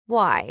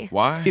Why?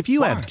 Why? If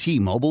you have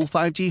T-Mobile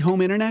 5G home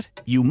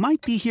internet, you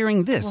might be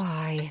hearing this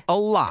Why? a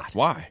lot.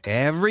 Why?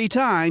 Every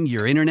time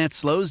your internet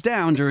slows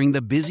down during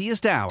the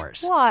busiest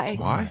hours. Why?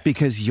 Why?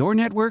 Because your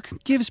network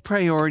gives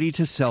priority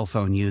to cell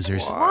phone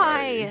users.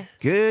 Why?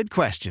 Good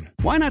question.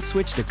 Why not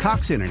switch to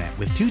Cox Internet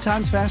with 2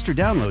 times faster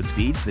download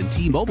speeds than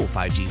T-Mobile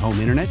 5G home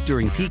internet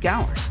during peak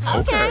hours?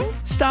 Okay.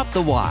 Stop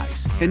the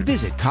whys and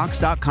visit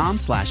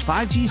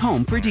cox.com/5G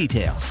home for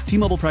details.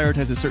 T-Mobile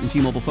prioritizes certain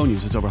T-Mobile phone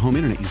users over home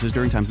internet users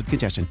during times of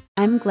congestion.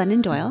 I'm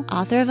Glennon Doyle,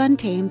 author of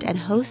Untamed and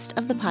host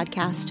of the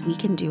podcast We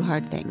Can Do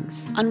Hard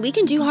Things. On We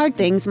Can Do Hard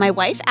Things, my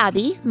wife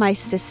Abby, my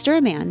sister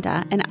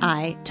Amanda, and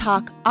I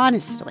talk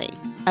honestly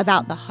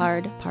about the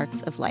hard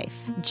parts of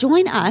life.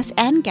 Join us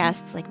and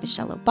guests like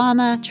Michelle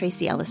Obama,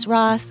 Tracy Ellis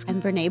Ross,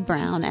 and Brene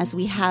Brown as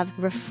we have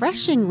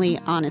refreshingly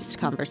honest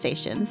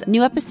conversations.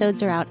 New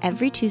episodes are out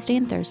every Tuesday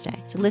and Thursday,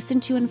 so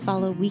listen to and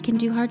follow We Can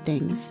Do Hard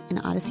Things, an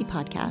Odyssey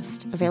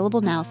podcast,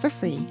 available now for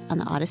free on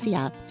the Odyssey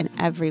app and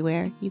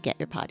everywhere you get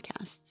your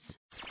podcasts.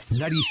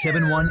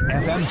 97.1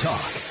 FM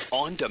Talk.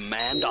 On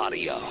demand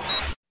audio.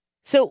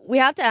 So we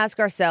have to ask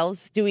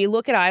ourselves, do we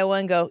look at Iowa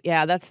and go,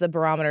 yeah, that's the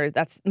barometer,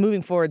 that's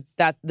moving forward,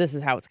 that this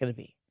is how it's going to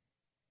be?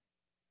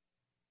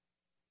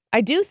 I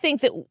do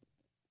think that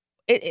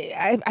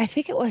I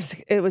think it was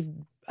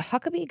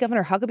Huckabee,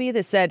 Governor Huckabee,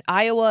 that said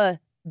Iowa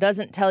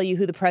doesn't tell you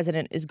who the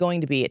president is going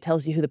to be. It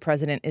tells you who the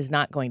president is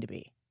not going to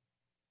be.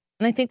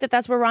 And I think that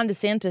that's where Ron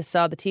DeSantis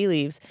saw the tea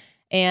leaves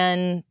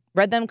and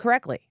read them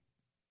correctly.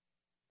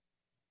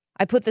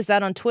 I put this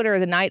out on Twitter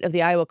the night of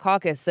the Iowa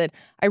caucus that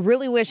I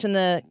really wish in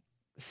the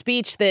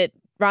speech that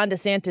Ron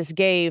DeSantis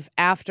gave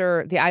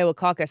after the Iowa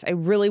caucus, I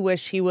really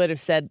wish he would have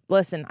said,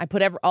 listen, I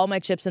put all my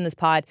chips in this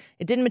pot.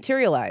 It didn't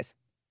materialize.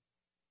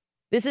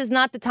 This is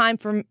not the time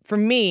for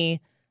me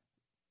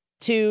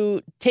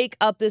to take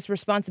up this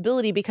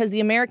responsibility because the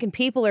American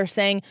people are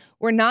saying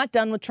we're not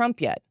done with Trump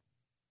yet.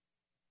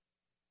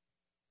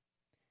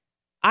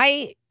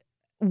 I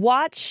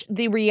watch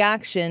the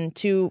reaction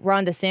to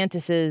Ron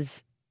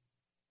DeSantis's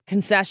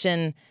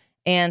concession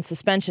and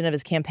suspension of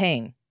his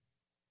campaign.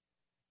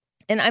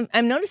 And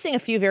I'm noticing a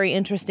few very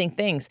interesting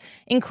things,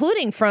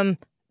 including from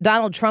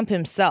Donald Trump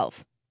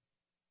himself,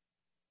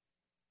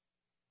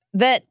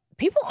 that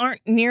people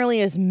aren't nearly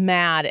as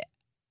mad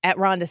at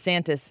Ron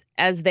DeSantis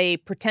as they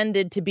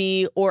pretended to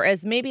be, or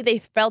as maybe they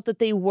felt that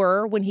they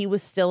were when he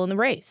was still in the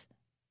race.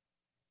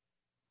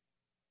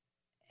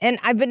 And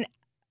I've been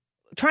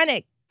trying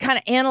to kind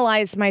of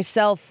analyze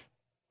myself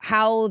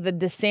how the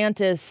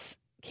DeSantis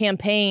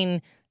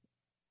campaign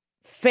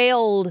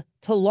failed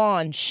to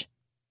launch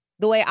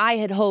the way I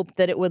had hoped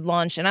that it would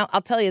launch. And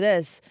I'll tell you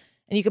this,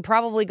 and you could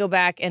probably go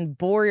back and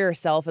bore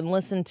yourself and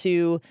listen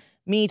to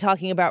me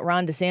talking about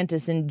Ron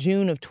DeSantis in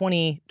June of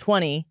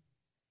 2020,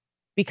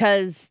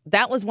 because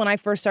that was when I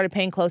first started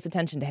paying close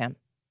attention to him.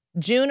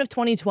 June of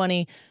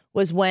 2020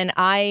 was when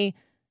I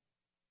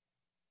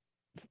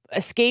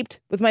escaped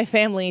with my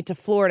family to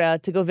Florida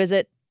to go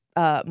visit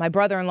my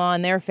brother-in-law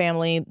and their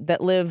family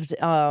that lived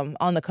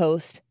on the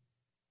coast,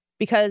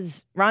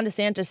 because Ron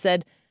DeSantis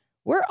said,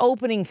 we're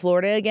opening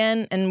Florida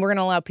again, and we're going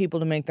to allow people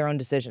to make their own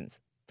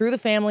decisions. Threw the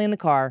family in the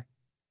car,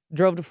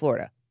 drove to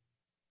Florida.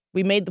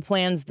 We made the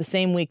plans the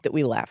same week that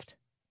we left.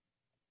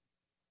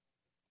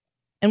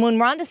 And when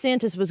Ron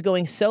DeSantis was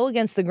going so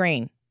against the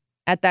grain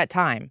at that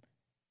time,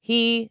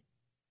 he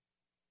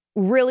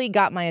really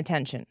got my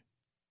attention.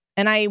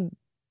 And I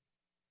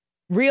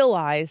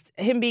realized,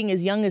 him being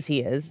as young as he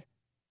is,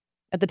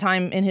 at the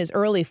time in his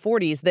early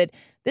 40s, that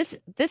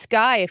this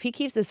guy, if he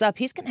keeps this up,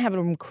 he's going to have an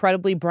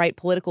incredibly bright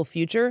political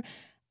future,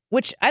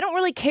 which I don't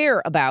really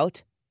care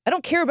about. I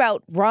don't care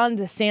about Ron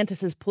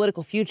DeSantis's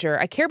political future.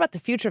 I care about the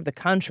future of the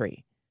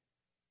country.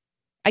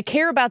 I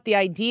care about the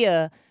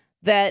idea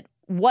that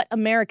what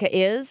America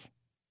is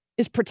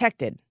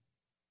protected.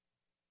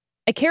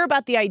 I care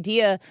about the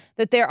idea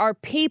that there are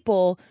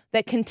people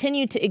that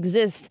continue to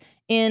exist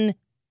in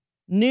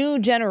new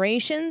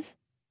generations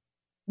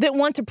that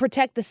want to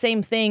protect the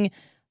same thing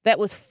that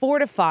was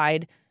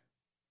fortified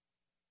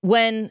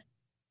when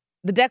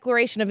the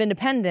Declaration of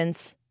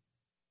Independence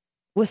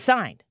was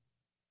signed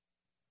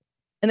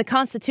and the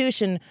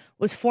Constitution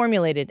was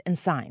formulated and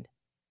signed.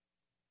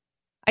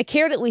 I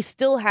care that we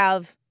still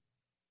have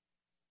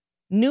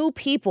new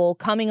people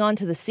coming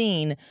onto the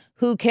scene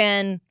who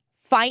can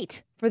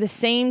fight for the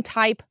same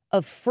type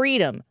of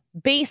freedom,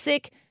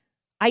 basic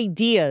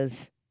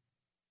ideas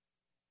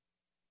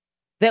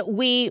that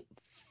we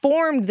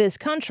formed this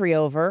country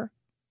over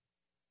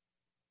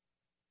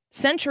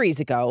centuries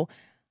ago.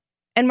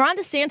 And Ron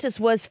DeSantis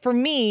was, for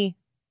me,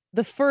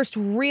 the first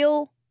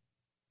real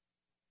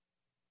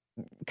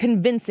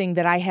convincing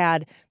that I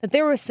had that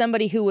there was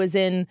somebody who was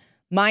in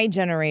my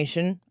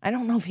generation. I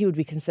don't know if he would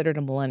be considered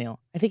a millennial.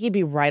 I think he'd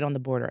be right on the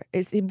border.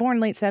 Is he born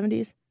late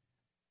 70s?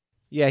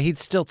 Yeah, he'd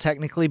still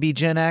technically be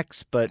Gen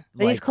X, but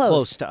he's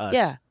close to us.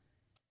 Yeah.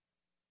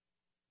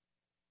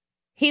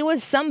 He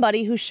was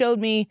somebody who showed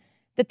me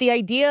that the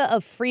idea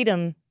of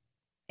freedom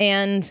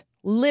and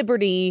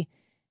liberty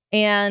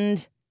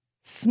and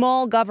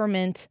small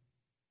government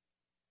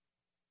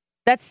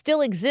that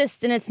still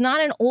exists, and it's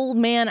not an old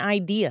man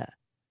idea.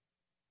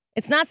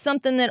 It's not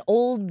something that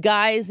old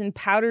guys in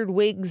powdered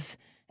wigs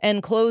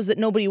and clothes that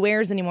nobody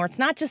wears anymore. It's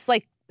not just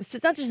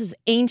this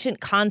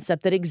ancient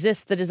concept that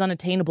exists that is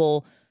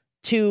unattainable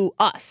to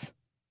us.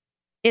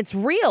 It's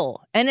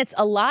real, and it's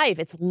alive,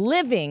 it's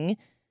living,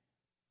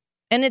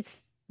 and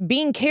it's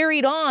being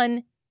carried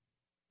on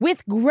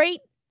with great,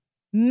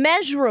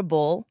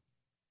 measurable,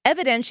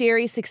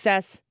 evidentiary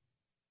success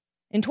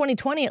in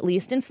 2020, at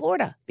least in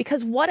Florida.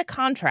 Because what a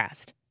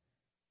contrast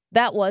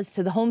that was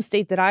to the home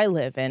state that I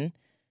live in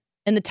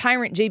and the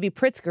tyrant J.B.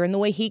 Pritzker and the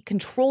way he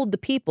controlled the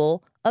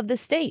people of the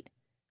state.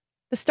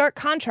 The stark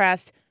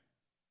contrast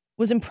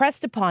was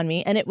impressed upon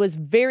me, and it was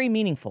very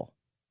meaningful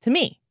to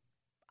me.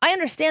 I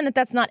understand that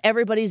that's not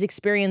everybody's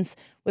experience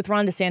with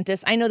Ron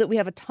DeSantis. I know that we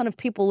have a ton of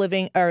people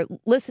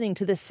listening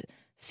to this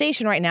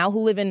station right now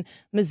who live in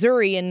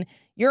Missouri, and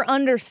your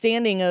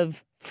understanding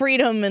of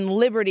freedom and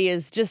liberty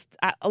is just,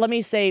 let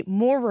me say,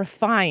 more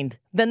refined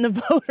than the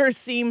voters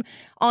seem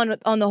on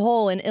the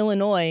whole in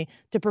Illinois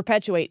to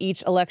perpetuate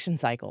each election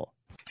cycle.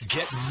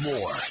 Get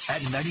more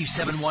at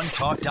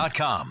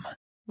 971talk.com.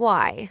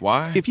 Why?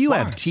 Why? If you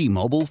have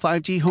T-Mobile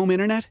 5G home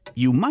internet,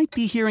 you might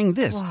be hearing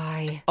this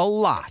Why? a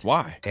lot.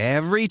 Why?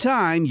 Every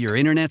time your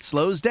internet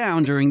slows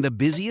down during the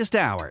busiest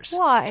hours.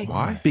 Why?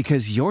 Why?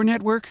 Because your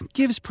network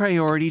gives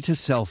priority to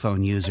cell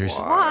phone users.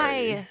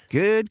 Why?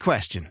 Good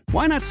question.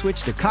 Why not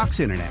switch to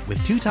Cox Internet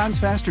with 2 times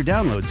faster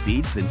download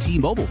speeds than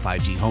T-Mobile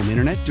 5G home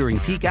internet during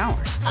peak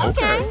hours?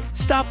 Okay.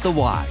 Stop the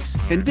whys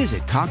and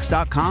visit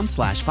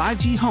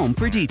cox.com/5G home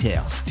for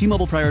details.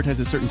 T-Mobile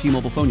prioritizes certain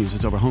T-Mobile phone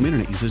users over home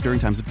internet users during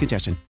times of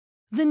congestion.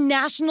 The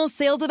national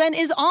sales event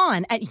is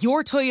on at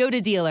your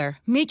Toyota dealer,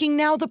 making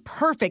now the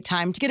perfect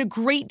time to get a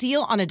great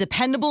deal on a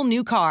dependable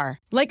new car.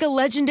 Like a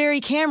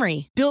legendary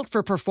Camry, built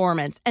for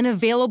performance and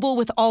available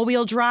with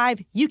all-wheel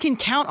drive, you can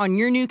count on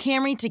your new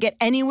Camry to get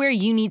anywhere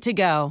you need to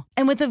go.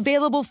 And with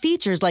available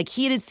features like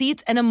heated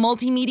seats and a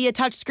multimedia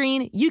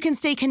touchscreen, you can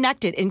stay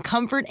connected in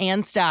comfort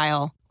and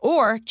style.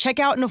 Or check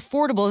out an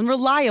affordable and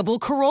reliable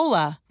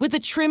Corolla with a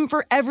trim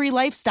for every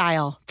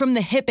lifestyle. From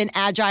the hip and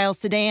agile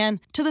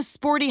sedan to the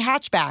sporty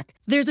hatchback,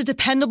 there's a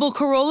dependable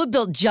Corolla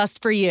built just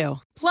for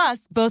you.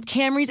 Plus, both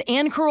Camrys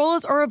and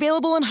Corollas are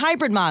available in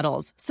hybrid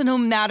models. So no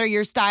matter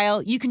your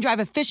style, you can drive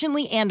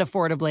efficiently and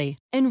affordably.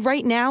 And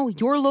right now,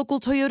 your local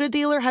Toyota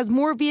dealer has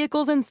more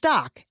vehicles in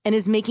stock and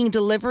is making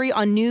delivery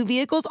on new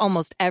vehicles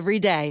almost every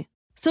day.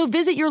 So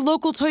visit your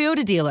local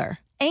Toyota dealer.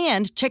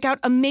 And check out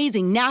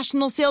amazing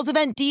national sales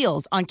event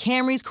deals on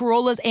Camrys,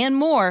 Corollas, and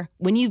more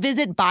when you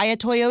visit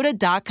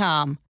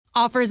buyatoyota.com.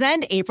 Offers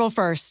end April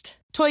 1st.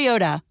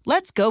 Toyota,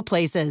 let's go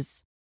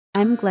places.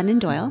 I'm Glennon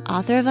Doyle,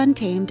 author of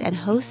Untamed and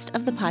host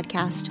of the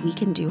podcast We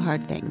Can Do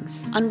Hard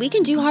Things. On We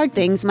Can Do Hard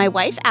Things, my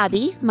wife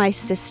Abby, my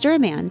sister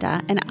Amanda,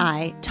 and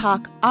I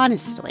talk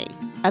honestly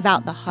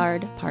about the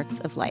hard parts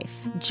of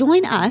life.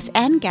 Join us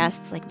and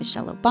guests like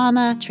Michelle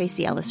Obama,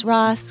 Tracy Ellis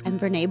Ross, and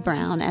Brene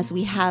Brown as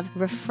we have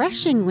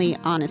refreshingly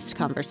honest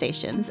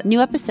conversations. New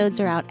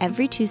episodes are out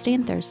every Tuesday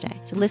and Thursday,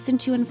 so listen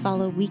to and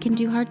follow We Can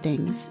Do Hard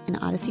Things, an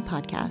Odyssey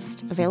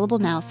podcast, available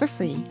now for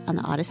free on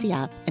the Odyssey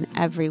app and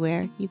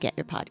everywhere you get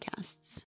your podcasts.